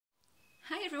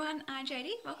Hi everyone, I'm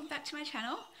Jodie. Welcome back to my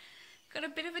channel. Got a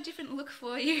bit of a different look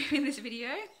for you in this video.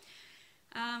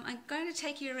 I'm going to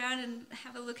take you around and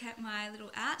have a look at my little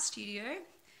art studio.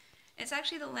 It's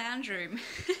actually the lounge room.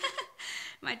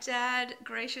 My dad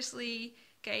graciously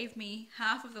gave me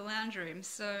half of the lounge room.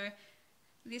 So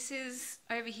this is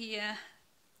over here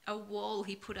a wall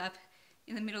he put up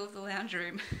in the middle of the lounge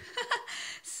room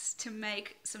to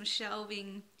make some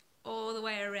shelving all the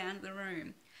way around the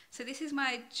room. So this is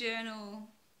my journal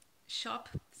shop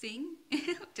thing,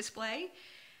 display.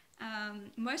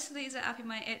 Most of these are up in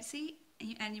my Etsy,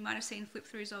 and you might have seen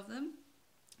flip-throughs of them.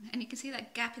 And you can see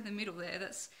that gap in the middle there.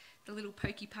 That's the little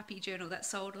Pokey Puppy journal that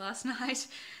sold last night.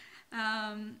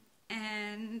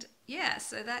 And yeah,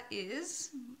 so that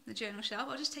is the journal shelf.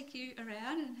 I'll just take you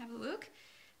around and have a look.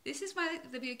 This is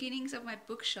the beginnings of my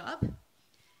bookshop.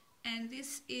 And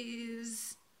this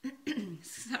is,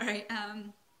 sorry,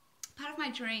 part of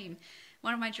my dream.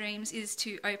 One of my dreams is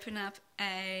to open up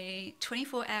a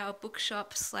 24-hour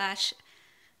bookshop slash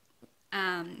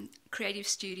creative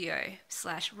studio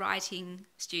slash writing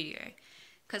studio.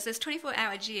 Because there's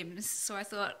 24-hour gyms, so I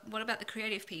thought, what about the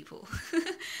creative people?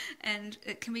 And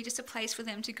it can be just a place for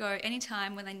them to go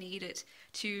anytime when they need it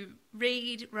to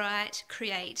read, write,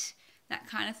 create, that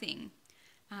kind of thing.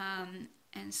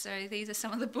 And so these are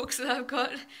some of the books that I've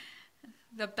got.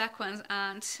 The back ones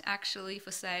aren't actually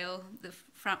for sale. The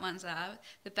front ones are.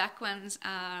 The back ones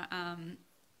are,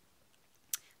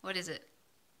 what is it?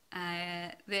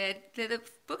 They're the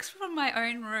books from my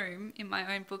own room in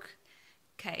my own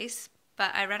bookcase,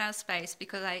 but I ran out of space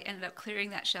because I ended up clearing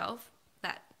that shelf.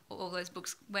 That all those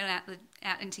books went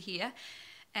out into here,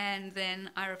 and then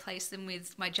I replaced them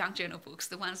with my junk journal books,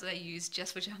 the ones that I use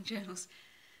just for junk journals.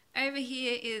 Over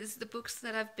here is the books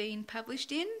that I've been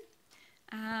published in.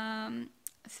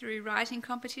 Through writing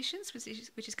competitions,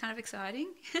 which is kind of exciting.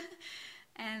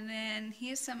 And then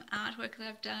here's some artwork that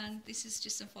I've done. This is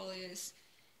just some folios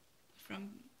from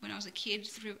when I was a kid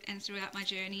throughout my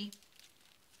journey.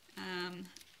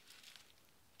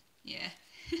 Yeah,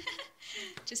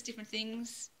 just different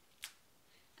things.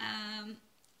 And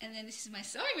then this is my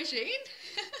sewing machine.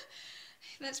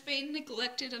 That's been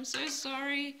neglected. I'm so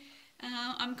sorry.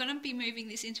 I'm going to be moving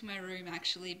this into my room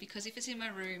actually, because if it's in my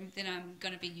room then I'm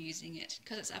going to be using it.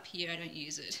 Because it's up here I don't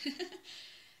use it.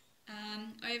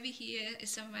 Over here is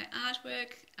some of my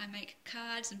artwork. I make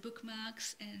cards and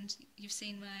bookmarks, and you've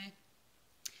seen my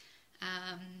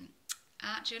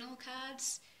art journal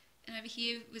cards. And over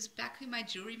here was back in my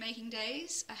jewellery making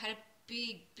days. I had a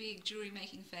big jewellery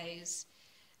making phase,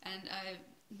 and I'm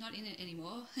not in it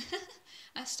anymore.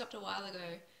 I stopped a while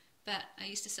ago, but I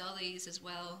used to sell these as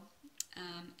well.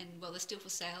 And well, they're still for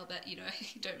sale, but you know,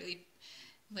 I don't really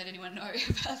let anyone know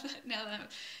about that now that I'm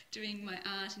doing my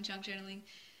art and junk journaling.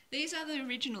 These are the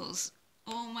originals,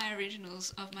 all my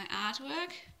originals of my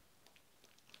artwork.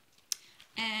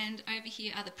 And over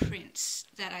here are the prints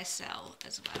that I sell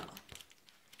as well.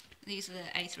 These are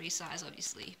the A3 size,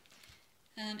 obviously.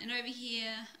 And over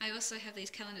here, I also have these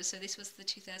calendars. So this was the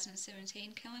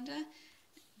 2017 calendar,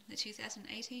 the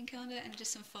 2018 calendar, and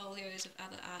just some folios of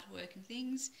other artwork and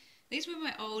things. These were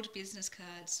my old business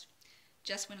cards,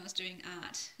 just when I was doing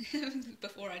art,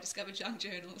 before I discovered junk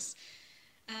journals.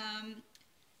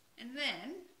 And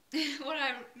then, what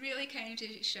I really came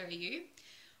to show you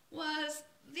was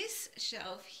this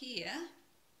shelf here,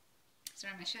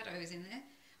 sorry my shadow is in there,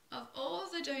 of all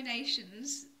the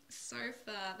donations so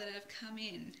far that have come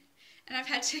in. And I've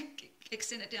had to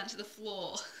extend it down to the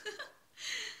floor.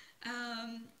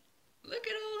 Look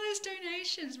at all those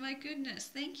donations, my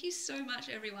goodness. Thank you so much,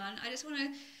 everyone. I just want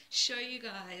to show you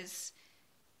guys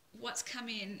what's come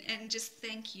in and just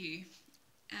thank you.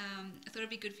 I thought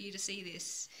it'd be good for you to see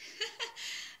this.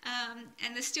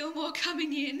 And there's still more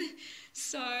coming in,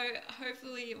 so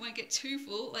hopefully it won't get too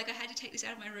full. Like, I had to take this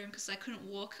out of my room because I couldn't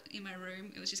walk in my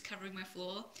room. It was just covering my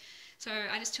floor. So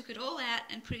I just took it all out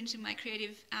and put it into my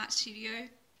creative art studio.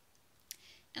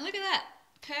 And look at that.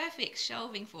 Perfect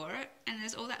shelving for it, and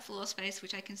there's all that floor space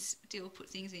which I can still put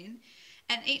things in,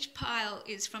 and each pile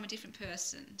is from a different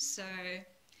person, so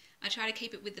I try to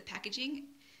keep it with the packaging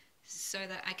so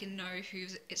that I can know who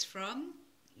it's from.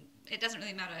 It doesn't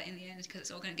really matter in the end because it's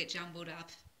all going to get jumbled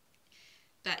up,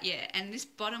 but yeah. And this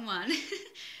bottom one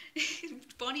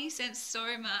Bonnie sent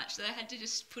so much that I had to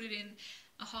just put it in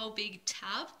a whole big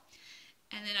tub.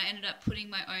 And then I ended up putting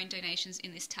my own donations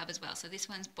in this tub as well. So this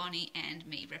one's Bonnie and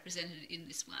me represented in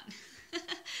this one.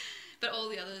 But all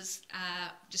the others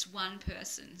are just one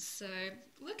person. So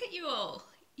look at you all.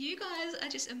 You guys are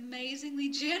just amazingly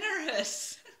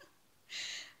generous.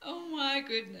 Oh my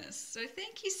goodness. So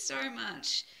thank you so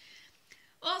much.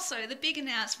 Also, the big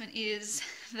announcement is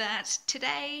that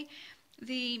today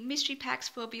the mystery packs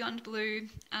for Beyond Blue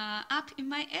are up in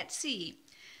my Etsy.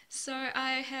 So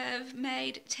I have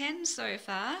made 10 so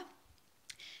far,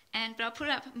 but I'll put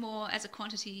up more as a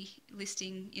quantity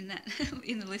listing in that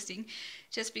in the listing,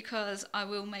 just because I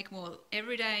will make more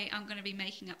every day. I'm going to be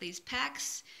making up these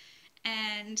packs,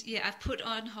 and yeah, I've put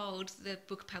on hold the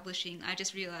book publishing. I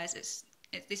just realised this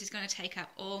is going to take up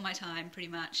all my time pretty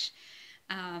much.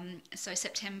 So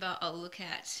September I'll look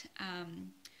at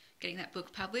getting that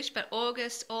book published, but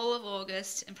August, all of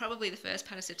August, and probably the first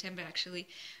part of September actually,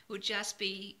 will just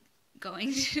be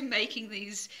going to making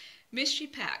these mystery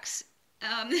packs.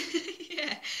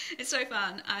 Yeah, it's so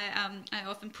fun. I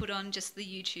often put on just the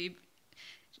YouTube,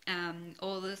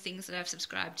 all the things that I've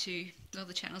subscribed to, all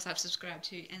the channels I've subscribed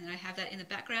to, and I have that in the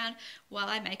background while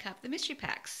I make up the mystery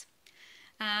packs.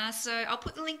 So I'll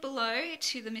put the link below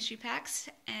to the mystery packs,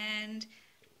 and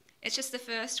it's just the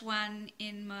first one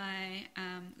in my,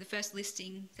 the first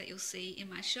listing that you'll see in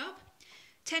my shop.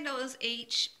 $10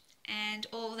 each, and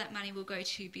all that money will go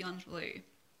to Beyond Blue.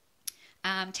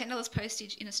 $10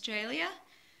 postage in Australia,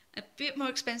 a bit more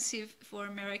expensive for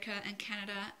America and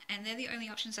Canada, and they're the only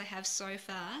options I have so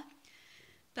far.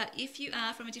 But if you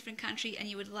are from a different country and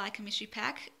you would like a mystery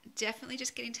pack, definitely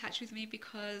just get in touch with me,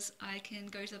 because I can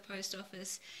go to the post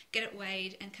office, get it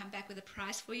weighed, and come back with a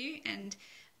price for you. And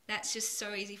that's just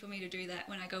so easy for me to do that.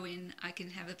 When I go in, I can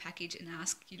have a package and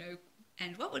ask,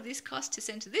 and what would this cost to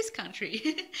send to this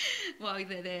country while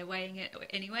they're there weighing it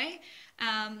anyway.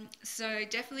 So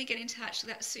definitely get in touch.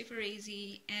 That's super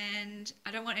easy, and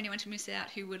I don't want anyone to miss out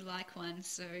who would like one.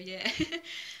 So yeah.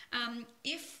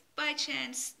 If by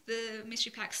chance the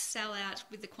mystery packs sell out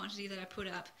with the quantity that I put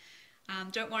up,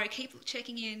 don't worry, keep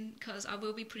checking in, because I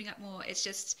will be putting up more. It's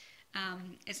just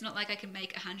it's not like I can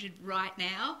make 100 right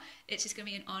now. It's just going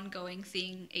to be an ongoing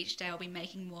thing. Each day I'll be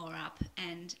making more up,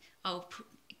 and I'll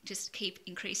just keep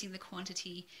increasing the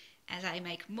quantity as I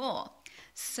make more.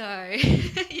 So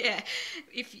yeah,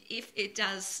 if it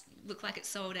does look like it's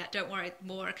sold out, don't worry,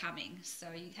 more are coming, so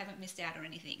you haven't missed out or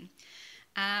anything.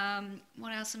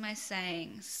 What else am I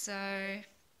saying? So,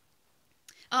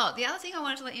 the other thing I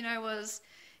wanted to let you know was,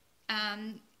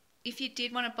 if you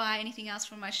did want to buy anything else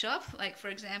from my shop, like for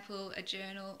example a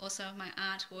journal or some of my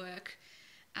artwork,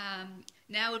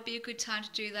 now would be a good time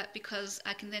to do that, because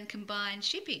I can then combine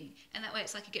shipping, and that way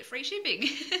it's like you get free shipping.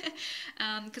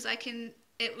 Because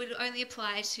it would only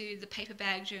apply to the paper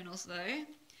bag journals though,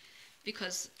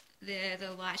 because they're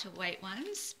the lighter weight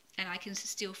ones, and I can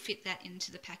still fit that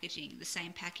into the packaging, the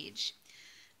same package.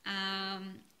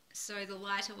 So the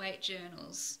lighter weight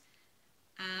journals,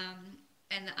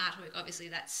 and the artwork, obviously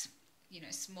that's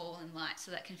small and light,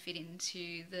 so that can fit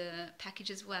into the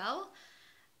package as well.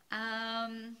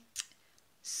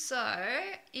 So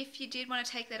if you did want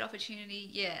to take that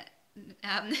opportunity,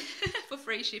 for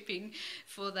free shipping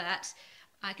for that,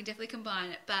 I can definitely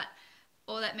combine it. But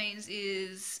all that means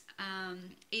is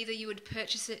either you would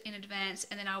purchase it in advance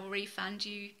and then I will refund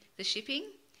you the shipping,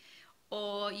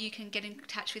 or you can get in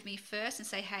touch with me first and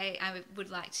say, hey, I would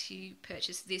like to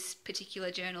purchase this particular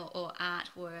journal or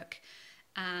artwork,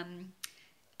 and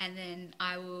then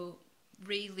I will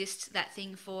relist that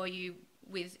thing for you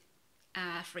with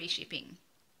free shipping,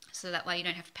 so that way you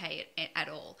don't have to pay it at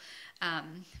all.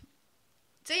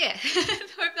 So yeah,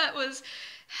 hope that was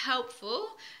helpful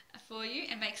for you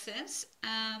and makes sense.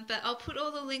 But I'll put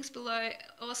all the links below,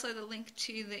 also the link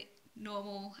to the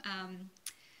normal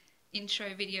intro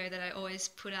video that I always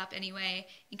put up anyway,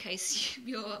 in case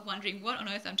you're wondering what on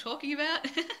earth I'm talking about.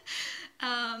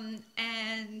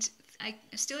 And I'm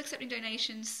still accepting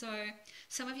donations, so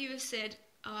some of you have said,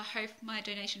 I hope my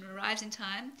donation arrives in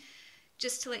time.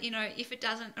 Just to let you know, if it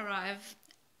doesn't arrive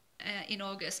in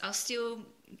August, I'll still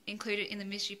include it in the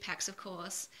mystery packs, of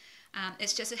course.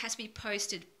 It's just it has to be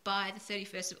posted by the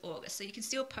 31st of August. So you can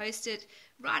still post it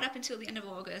right up until the end of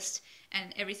August,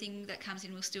 and everything that comes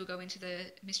in will still go into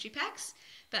the mystery packs.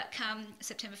 But come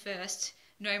September 1st,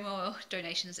 no more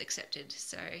donations accepted.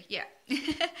 So yeah.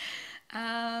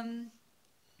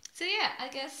 So yeah, I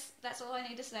guess that's all I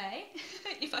need to say.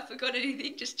 If I forgot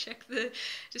anything, just check the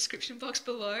description box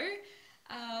below.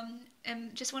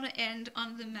 And just want to end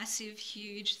on the massive,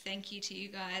 huge thank you to you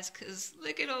guys, because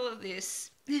look at all of this.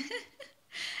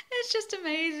 It's just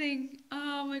amazing.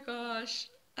 Oh my gosh.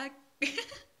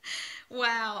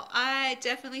 Wow, I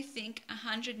definitely think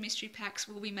 100 mystery packs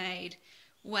will be made.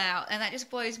 Wow, and that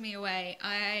just blows me away.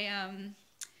 I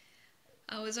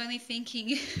was only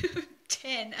thinking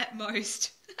 10 at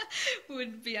most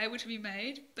would be able to be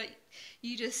made, but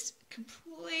you just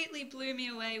completely blew me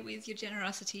away with your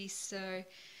generosity. So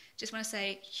just want to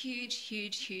say huge,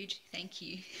 huge, huge thank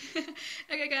you.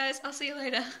 Okay, guys, I'll see you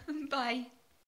later. Bye.